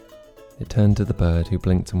 It turned to the bird, who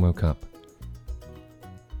blinked and woke up,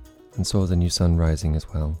 and saw the new sun rising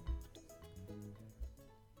as well.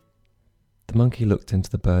 The monkey looked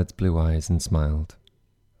into the bird's blue eyes and smiled.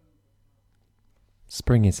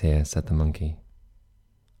 "Spring is here," said the monkey.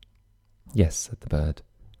 "Yes," said the bird,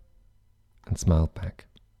 and smiled back.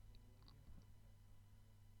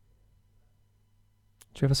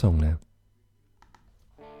 Do you have a song now?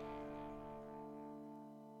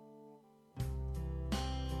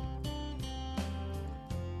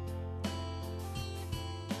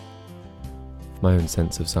 For my own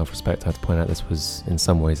sense of self-respect, I had to point out this was in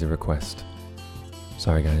some ways a request.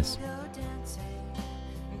 Sorry guys.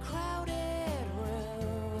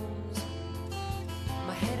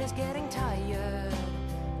 My head is getting tired,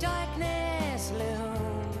 darkness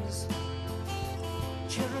looms.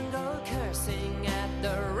 Children go cursing at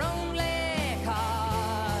their only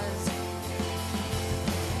cause.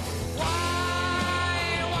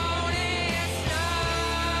 Why won't it snow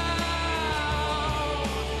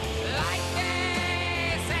like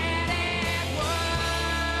they said it would?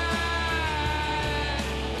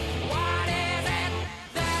 What is it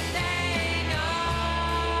that they know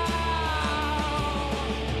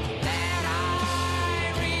that I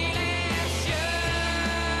really should?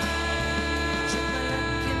 Check my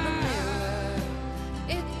look in the mirror,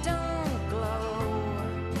 it don't glow.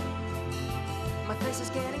 My face is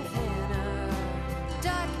getting thinner,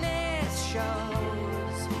 darkness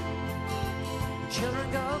shows.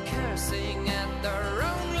 Children go cursing at their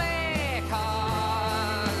only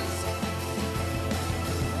cause.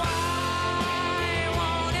 Why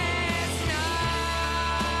won't it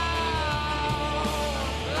snow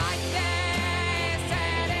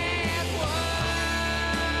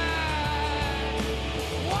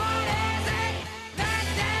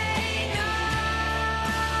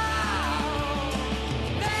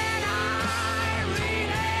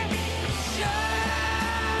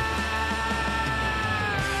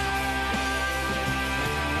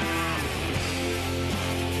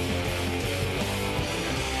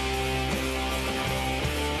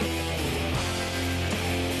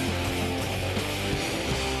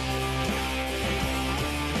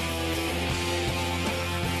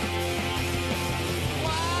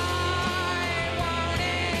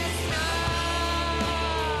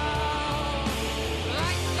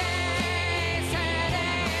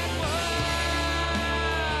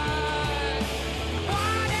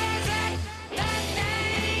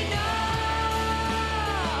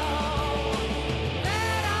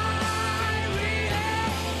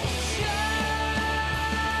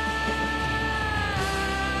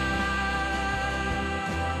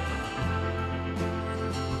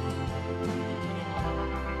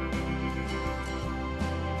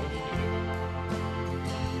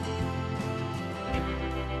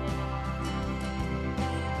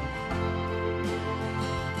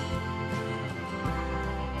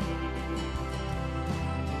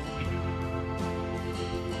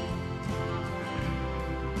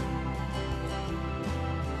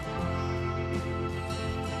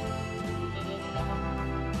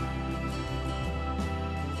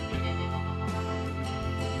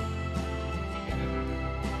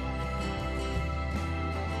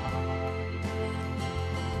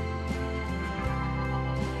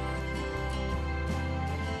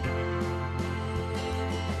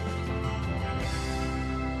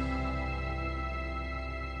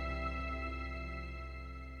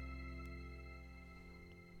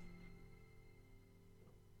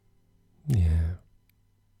Yeah.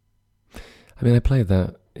 I mean, I played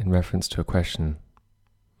that in reference to a question.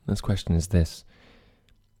 This question is this.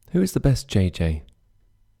 Who is the best JJ?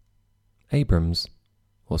 Abrams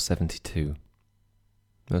or 72?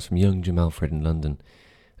 That's from young Jim Alfred in London.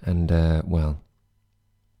 And, well,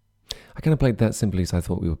 I kind of played that simply because I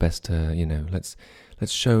thought we were best to,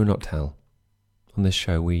 let's show, not tell. On this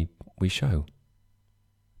show, we show.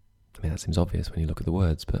 I mean, that seems obvious when you look at the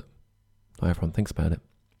words, but not everyone thinks about it.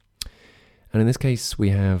 And in this case, we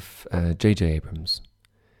have J.J. Abrams,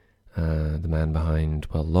 the man behind,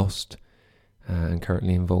 Lost, and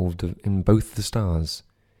currently involved in both the stars.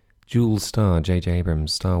 Dual star J.J.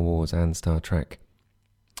 Abrams, Star Wars and Star Trek.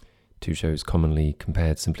 Two shows commonly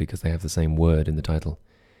compared simply because they have the same word in the title,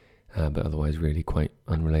 but otherwise really quite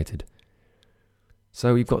unrelated.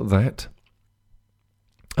 So you've got that,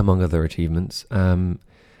 among other achievements. And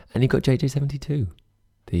you've got JJ72,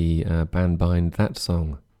 the band behind that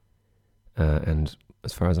song. And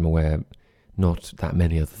as far as I'm aware, not that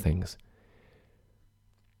many other things.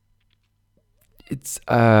 It's,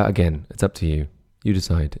 again, it's up to you. You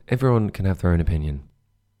decide. Everyone can have their own opinion.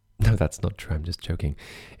 No, that's not true. I'm just joking.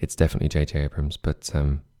 It's definitely J.J. Abrams, but,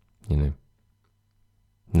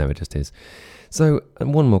 no, it just is. So,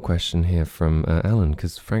 one more question here from Alan,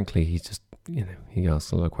 because frankly, he's just, he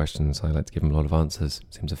asks a lot of questions, so I like to give him a lot of answers.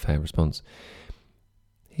 Seems a fair response.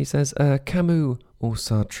 He says, Camus or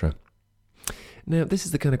Sartre? Now, this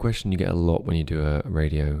is the kind of question you get a lot when you do a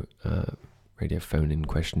radio phone-in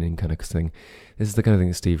questioning kind of thing. This is the kind of thing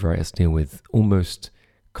that Steve Wright has to deal with almost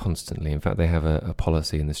constantly. In fact, they have a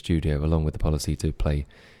policy in the studio, along with the policy to play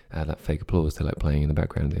that fake applause they like playing in the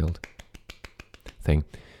background, the old thing.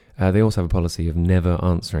 They also have a policy of never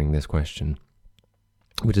answering this question,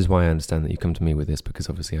 which is why I understand that you come to me with this, because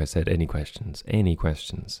obviously I said any questions. I'm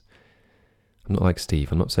not like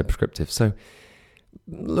Steve, I'm not so prescriptive. So,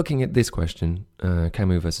 looking at this question,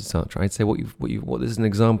 Camus versus Sartre, I'd say what this is an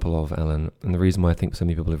example of, Alan, and the reason why I think so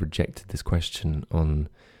many people have rejected this question on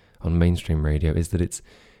mainstream radio is that it's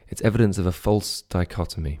evidence of a false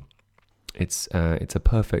dichotomy. It's a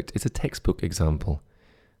textbook example,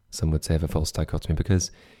 some would say, of a false dichotomy,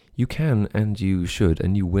 because you can and you should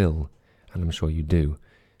and you will, and I'm sure you do,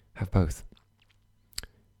 have both.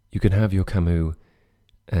 You can have your Camus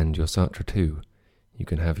and your Sartre too. You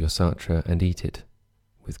can have your Sartre and eat it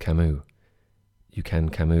with Camus. You can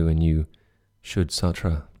Camus and you should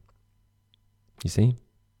Sartre. You see?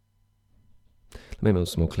 Let me make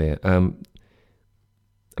this more clear. Imagine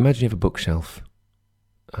you have a bookshelf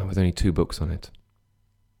with only 2 books on it.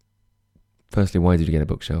 Firstly, why did you get a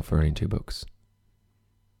bookshelf for only 2 books?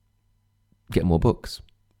 Get more books.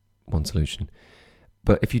 One solution.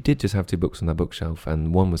 But if you did just have 2 books on that bookshelf,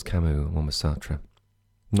 and one was Camus and one was Sartre,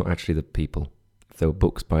 not actually the people, if there were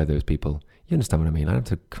books by those people, you understand what I mean? I have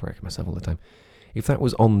to correct myself all the time. If that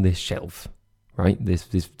was on this shelf, right, this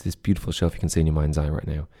beautiful shelf you can see in your mind's eye right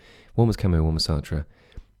now, one was Camus, one was Sartre,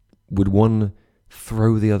 would one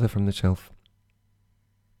throw the other from the shelf?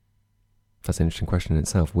 That's an interesting question in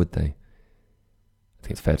itself, would they? I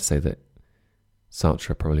think it's fair to say that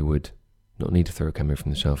Sartre probably would not need to throw Camus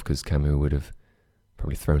from the shelf, because Camus would have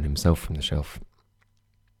probably thrown himself from the shelf.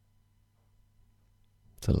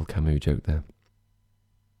 It's a little Camus joke there.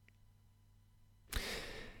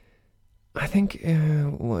 I think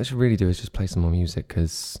what I should really do is just play some more music,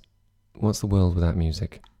 because what's the world without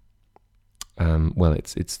music? Well,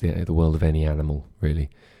 it's the world of any animal, really,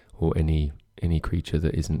 or any creature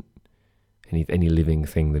that isn't any living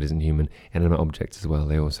thing that isn't human. Inanimate objects as well.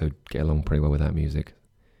 They also get along pretty well without music.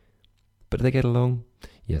 But do they get along?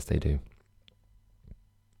 Yes, they do.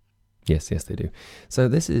 Yes, they do. So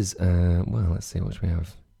this is let's see what we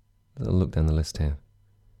have. Let's look down the list here.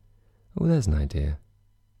 Oh, there's an idea.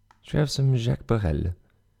 Should we have some Jacques Brel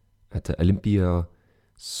at Olympia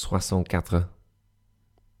 64?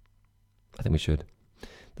 I think we should.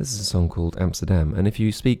 This is a song called Amsterdam, and if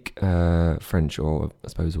you speak French, or I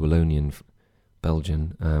suppose Wallonian,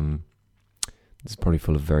 Belgian, this is probably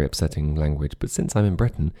full of very upsetting language, but since I'm in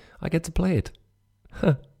Britain, I get to play it.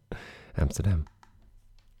 Amsterdam.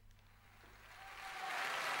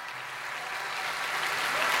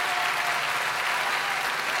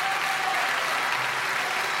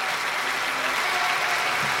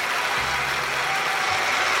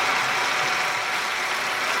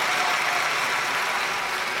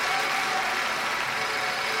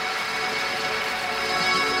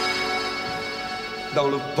 Dans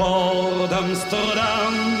le port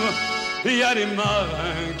d'Amsterdam, il y a des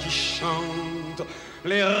marins qui chantent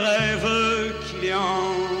les rêves qui les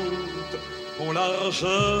hantent au large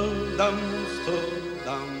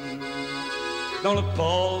d'Amsterdam. Dans le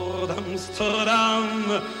port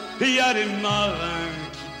d'Amsterdam, il y a des marins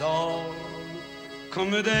qui dorment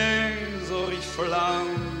comme des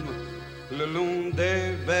oriflammes le long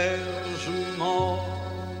des berges mortes.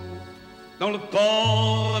 Dans le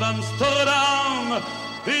port d'Amsterdam,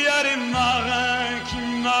 il y a des marins qui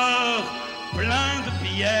meurent pleins de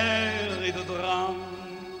pierres et de drames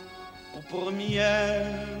aux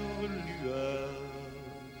premières lueurs.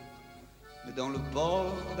 Mais dans le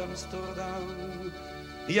port d'Amsterdam,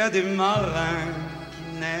 il y a des marins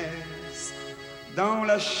qui naissent dans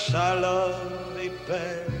la chaleur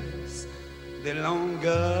épaisse des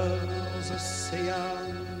longueurs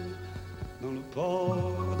océanes. Dans le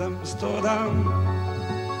port d'Amsterdam,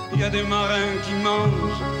 il y a des marins qui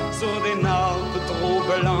mangent sur des nappes trop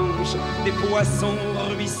blanches des poissons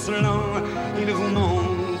ruisselants. Ils vous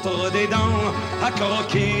montrent des dents à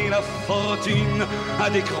croquer la fortune, à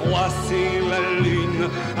décroisser la lune,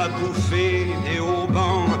 à bouffer des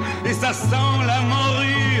haubans. Et ça sent la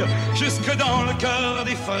morue jusque dans le cœur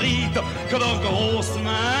des frites que leurs grosses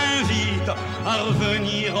mains invitent à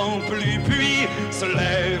revenir en pluie. Puis se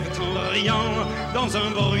lèvent en riant dans un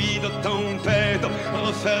bruit de tempête,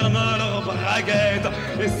 referment leurs braguettes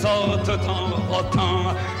et sortent en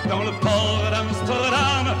rotant. Dans le port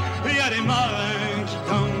d'Amsterdam, il y a des marins qui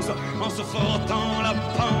dansent en se frottant la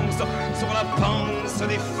panse sur la panse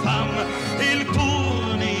des femmes. Ils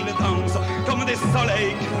tournent et ils dansent comme des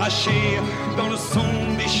soleils crachés dans le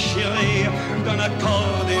son déchiré d'un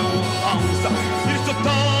accordéon rance. Ils se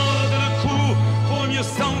tordent le cou pour mieux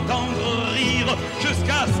s'entendre rire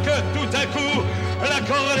jusqu'à ce que tout à coup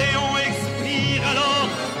l'accordéon expire. Alors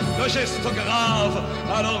le geste grave,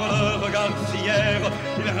 alors le regard fier,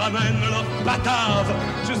 ils ramènent leur batave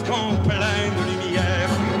jusqu'en pleine lumière.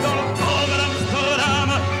 Dans le port d'Amsterdam,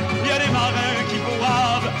 il y a des marins qui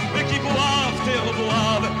boivent et qui boivent et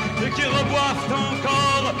reboivent et qui reboivent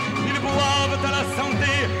encore. Ils boivent à la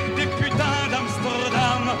santé des putains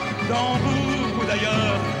d'Amsterdam, d'Hambourg ou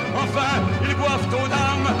d'ailleurs. Enfin, ils boivent aux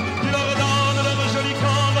dames qui leur donnent leur joli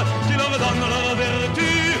corps, qui leur donnent leur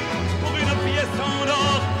vertu pour une pièce en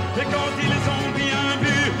or. Et quand ils ont bien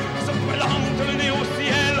bu, se plantent le nez au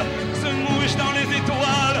ciel, se mouchent dans les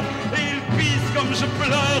étoiles, et ils pissent comme je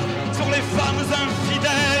pleure sur les femmes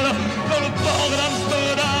infidèles. Dans le port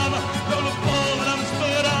d'Amsterdam, dans le port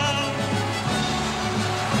d'Amsterdam.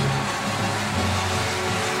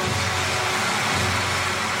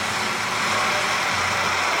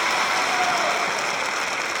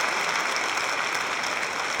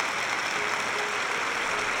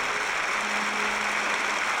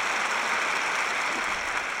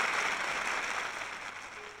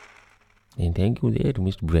 And thank you there to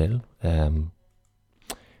Mr. Brel.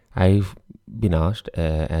 I've been asked,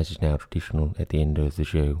 as is now traditional at the end of the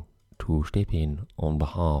show, to step in on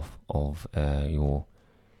behalf of your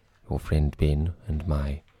friend Ben and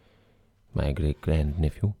my great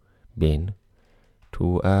grandnephew Ben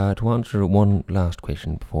to answer one last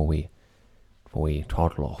question before we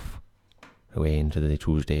toddle off away into the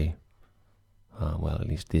Tuesday. Well, at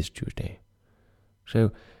least this Tuesday.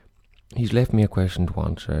 So he's left me a question to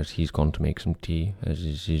answer as he's gone to make some tea, as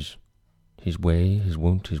is his way, his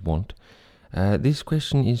wont, his want. This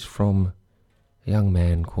question is from a young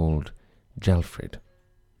man called Jalfred.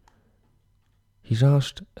 He's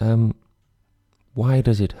asked, why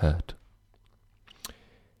does it hurt?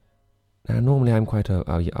 Now, normally I'm quite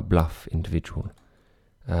a bluff individual,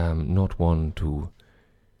 not one to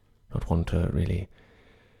really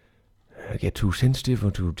get too sensitive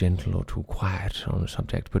or too gentle or too quiet on a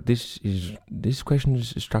subject, but this question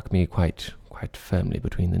has struck me quite firmly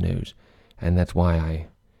between the nose, and that's why I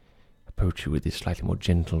approach you with this slightly more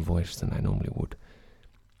gentle voice than I normally would.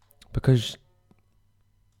 Because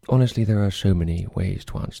honestly, there are so many ways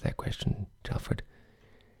to answer that question, Jalfred.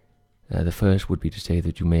 The first would be to say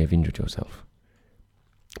that you may have injured yourself,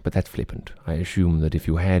 but that's flippant. I assume that if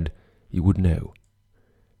you had, you would know.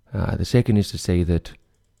 The second is to say that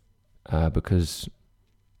because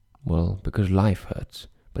life hurts.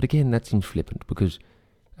 But again, that seems flippant, because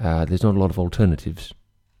there's not a lot of alternatives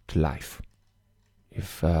to life.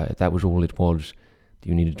 If that was all it was that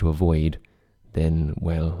you needed to avoid, then,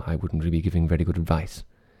 well, I wouldn't really be giving very good advice.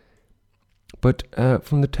 But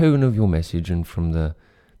from the tone of your message, and from the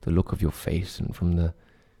look of your face, and from the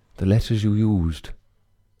letters you used,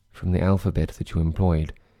 from the alphabet that you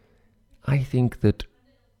employed, I think that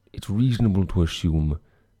it's reasonable to assume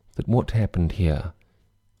that what happened here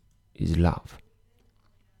is love.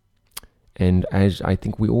 And as I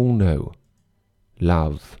think we all know,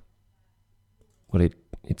 love, well,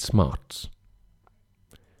 it smarts.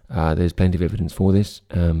 There's plenty of evidence for this.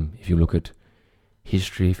 If you look at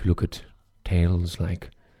history, if you look at tales like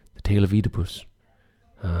the Tale of Oedipus,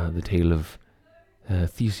 the tale of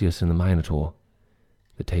Theseus and the Minotaur,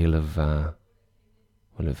 the tale of, of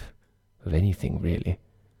anything, really.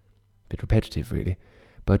 A bit repetitive, really.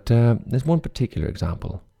 But there's one particular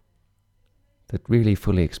example that really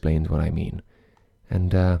fully explains what I mean.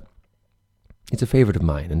 And it's a favourite of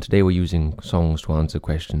mine, and today we're using songs to answer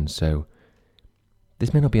questions, so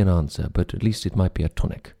this may not be an answer, but at least it might be a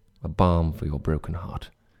tonic, a balm for your broken heart.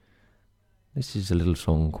 This is a little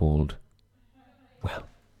song called, well,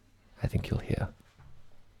 I think you'll hear.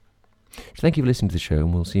 So thank you for listening to the show,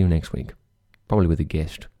 and we'll see you next week. Probably with a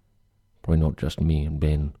guest. Probably not just me and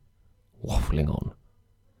Ben waffling on.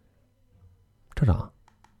 Ta-da.